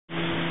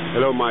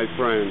Hello my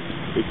friends,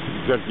 it's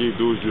Xavier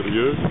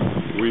Dojurieux.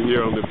 We're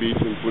here on the beach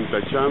in Punta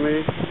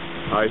Chame.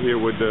 I'm here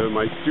with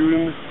my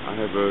student. I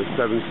have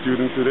 7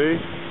 students today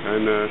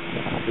and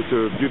it's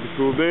a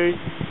beautiful day.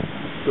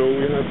 So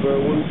we have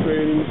one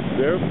training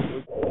there.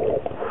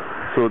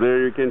 So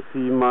there you can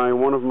see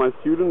one of my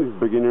students is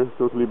beginner,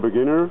 totally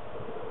beginner.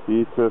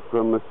 He's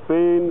from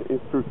Spain,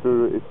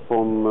 instructor is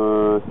from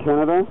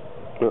Canada,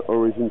 the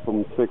origin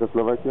from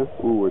Czechoslovakia.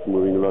 Ooh, it's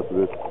moving a lot to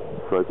this.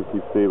 Try to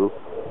keep stable.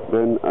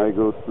 Then I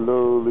go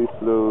slowly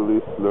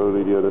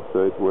the other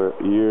side where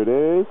here it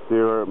is. They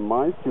are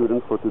my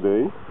students for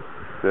today.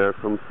 They're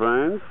from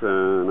France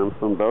and I'm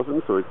from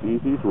Belgium, so it's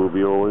easy. It will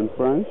be all in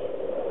French.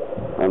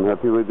 I'm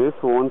happy with this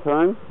for one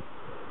time.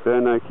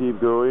 Then I keep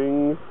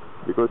going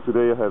because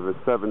today I have a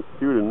 7th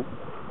student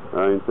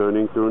in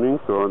turning.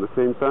 So on the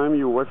same time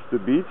you watch the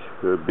beach,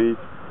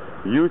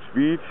 huge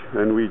beach,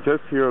 and we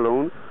just here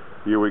alone.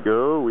 Here we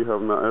go. We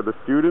have my other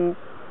student,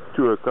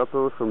 a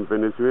couple from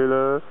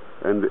Venezuela.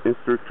 And the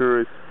instructor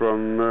is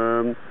from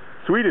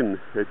Sweden.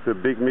 It's a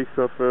big mix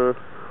of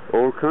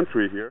all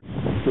country here.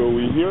 So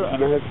we're here,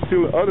 and I have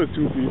still other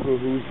 2 people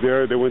who's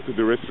there. They went to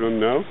the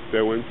restaurant now. They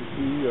went to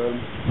see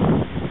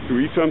to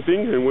eat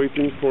something and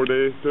waiting for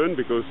their turn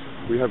because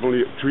we have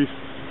only 3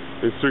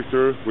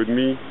 instructors with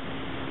me.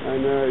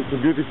 And it's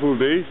a beautiful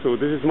day.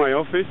 So this is my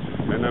office,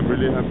 and I'm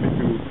really happy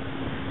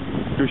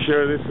to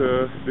share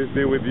this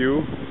day with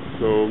you.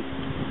 So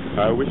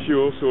I wish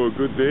you also a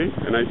good day,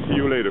 and I see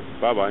you later.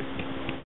 Bye bye.